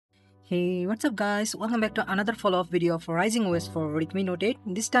Hey, what's up guys? Welcome back to another follow-up video of Rising OS for Redmi Note 8.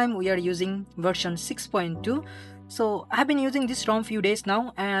 This time we are using version 6.2. So I have been using this ROM few days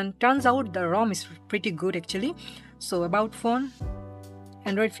now and turns out the ROM is pretty good actually. So about phone,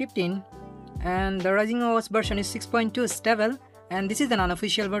 Android 15 and the Rising OS version is 6.2 stable and this is an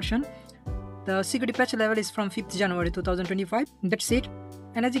unofficial version. The security patch level is from 5th January 2025. That's it.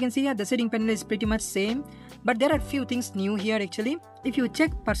 And as you can see here, the setting panel is pretty much same, but there are few things new here actually. If you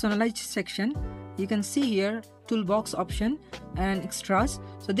check personalized section, you can see here toolbox option and extras.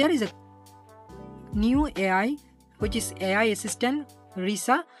 So there is a new AI, which is AI assistant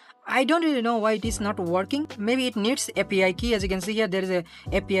RISA. I don't really know why it is not working. Maybe it needs API key. As you can see here, there is a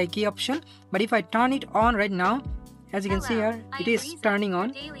API key option. But if I turn it on right now, as you can see here, it is turning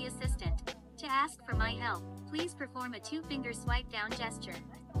on. Daily assistant. To ask for my help, please perform a 2-finger swipe down gesture.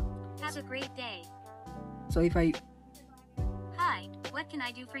 Have a great day. So if I... Hi, what can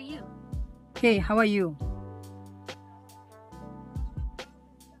I do for you? Hey, how are you?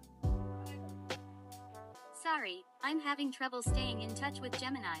 Sorry, I'm having trouble staying in touch with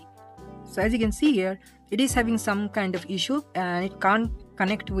Gemini. So as you can see here, it is having some kind of issue and it can't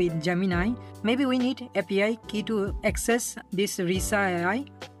connect with Gemini. Maybe we need API key to access this RISA AI.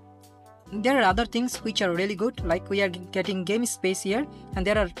 There are other things which are really good, like we are getting game space here and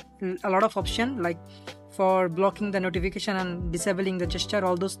there are a lot of options like for blocking the notification and disabling the gesture,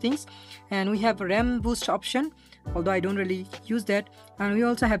 all those things. And we have RAM boost option, although I don't really use that. And we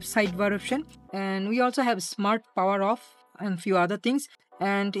also have sidebar option and we also have smart power off and few other things.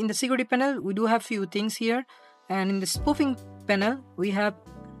 And in the security panel, we do have few things here. And in the spoofing panel, we have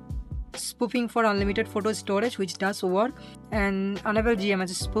spoofing for unlimited photo storage, which does work, and enable GMS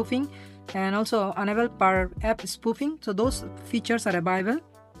spoofing and also enable per app spoofing. So those features are available.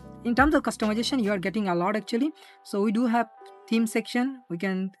 In terms of customization, you are getting a lot actually. So we do have theme section. We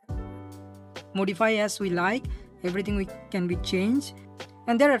can modify as we like. Everything we can be changed.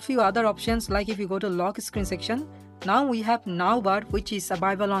 And there are a few other options, like if you go to lock screen section, now we have now bar, which is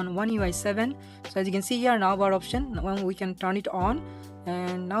available on One UI 7. So as you can see here, now bar option, when we can turn it on.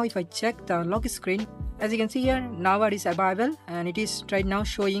 And now if I check the lock screen, as you can see here, now bar is available and it is right now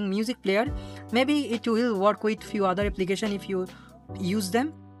showing music player. Maybe it will work with few other applications if you use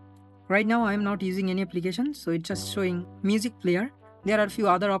them. Right now I am not using any application, so it's just showing music player. There are a few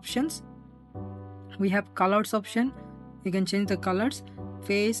other options. We have colors option. You can change the colors,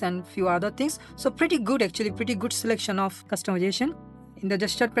 face and few other things. So pretty good actually, pretty good selection of customization. In the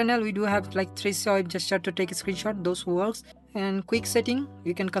gesture panel, we do have like 3 swipe gesture to take a screenshot, those works. And quick setting,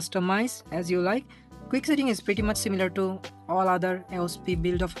 you can customize as you like. Quick setting is pretty much similar to all other AOSP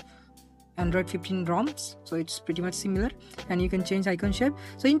build of Android 15 ROMs, so it's pretty much similar. And you can change icon shape.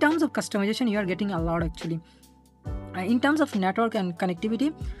 So in terms of customization, you are getting a lot actually. In terms of network and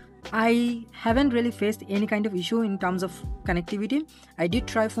connectivity, I haven't really faced any kind of issue in terms of connectivity. I did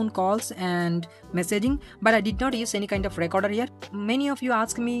try phone calls and messaging, but I did not use any kind of recorder here. Many of you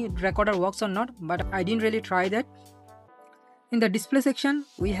ask me recorder works or not, but I didn't really try that. In the display section,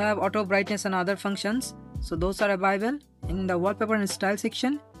 we have auto brightness and other functions, so those are available. In the wallpaper and style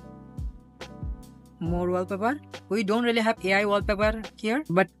section, more wallpaper. We don't really have AI wallpaper here,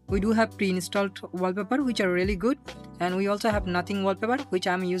 but we do have pre-installed wallpaper which are really good, and we also have nothing wallpaper, which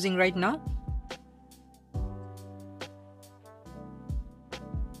I'm using right now.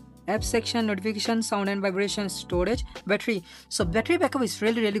 App section, notification, sound and vibration, storage, battery. So battery backup is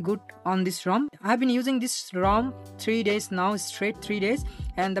really good on this ROM. I've been using this ROM 3 days now, straight 3 days,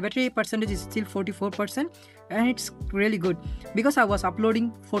 and the battery percentage is still 44%, and it's really good because I was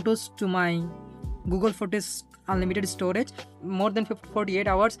uploading photos to my Google Photos unlimited storage. More than 48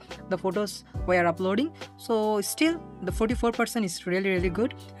 hours the photos were uploading, so still the 44% is really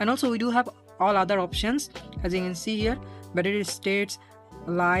good. And also we do have all other options, as you can see here, battery states,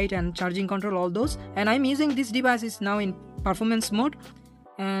 light and charging control, all those. And I'm using this device is now in performance mode.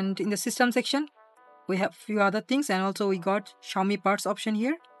 And in the system section, we have few other things, and also we got Xiaomi parts option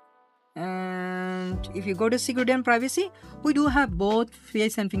here. And if you go to security and privacy, we do have both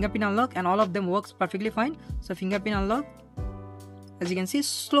face and fingerprint unlock, and all of them works perfectly fine. So fingerprint unlock, as you can see,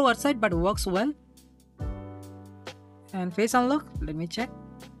 slower side but works well. And face unlock, let me check.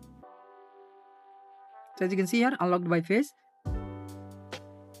 So as you can see here, unlocked by face.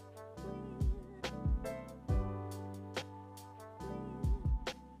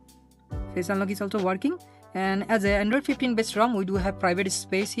 Face unlock is also working. And as an Android 15 based ROM, we do have private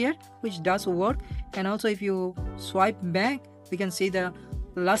space here, which does work. And also if you swipe back, we can see the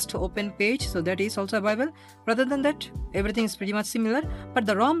last open page, so that is also available. Rather than that, everything is pretty much similar, but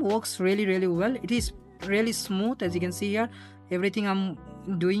the ROM works really well. It is really smooth, as you can see here. Everything I'm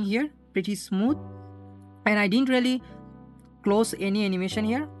doing here pretty smooth, and I didn't really close any animation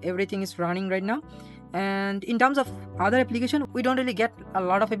here. Everything is running right now. And in terms of other application, we don't really get a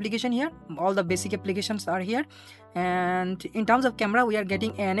lot of application here. All the basic applications are here. And in terms of camera, we are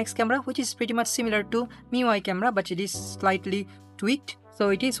getting ANX camera, which is pretty much similar to MIUI camera, but it is slightly tweaked. So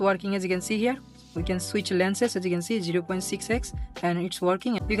it is working, as you can see here. We can switch lenses, as you can see, 0.6x, and it's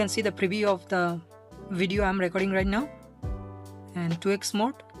working. You can see the preview of the video I'm recording right now, and 2x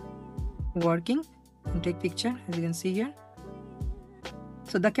mode working, and take picture, as you can see here.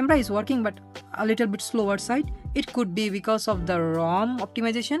 So the camera is working, but a little bit slower side. It could be because of the ROM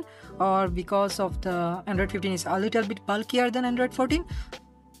optimization, or because of the Android 15 is a little bit bulkier than Android 14.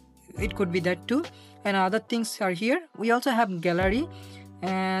 It could be that too. And other things are here. We also have gallery.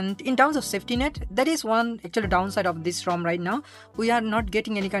 And in terms of safety net, that is one actually downside of this ROM right now. We are not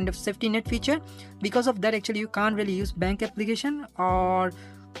getting any kind of safety net feature. Because of that, actually you can't really use bank application or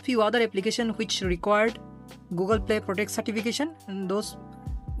few other application which required Google Play Protect certification, and those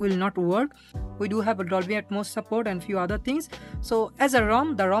will not work. We do have a Dolby Atmos support and few other things. So as a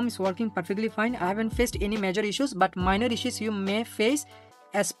ROM, the ROM is working perfectly fine. I haven't faced any major issues, but minor issues you may face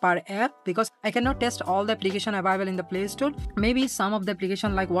as per app, because I cannot test all the application available in the Play Store. Maybe some of the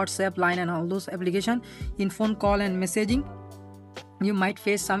application like WhatsApp, Line and all those application in phone call and messaging, you might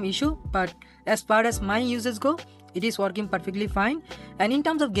face some issue, but as far as my users go, it is working perfectly fine. And in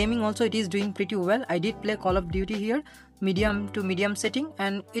terms of gaming also, it is doing pretty well. I did play Call of Duty here, medium to medium setting,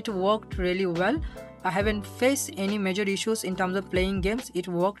 and it worked really well. I haven't faced any major issues in terms of playing games. It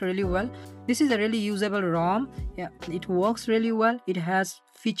worked really well. This is a really usable ROM. Yeah, it works really well. It has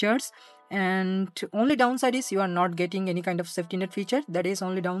features, and only downside is you are not getting any kind of safety net feature. That is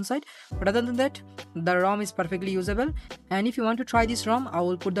only downside, but other than that, the ROM is perfectly usable. And if you want to try this ROM, I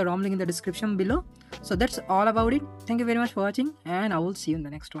will put the ROM link in the description below. So that's all about it. Thank you very much for watching, and I will see you in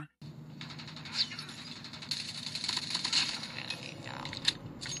the next one.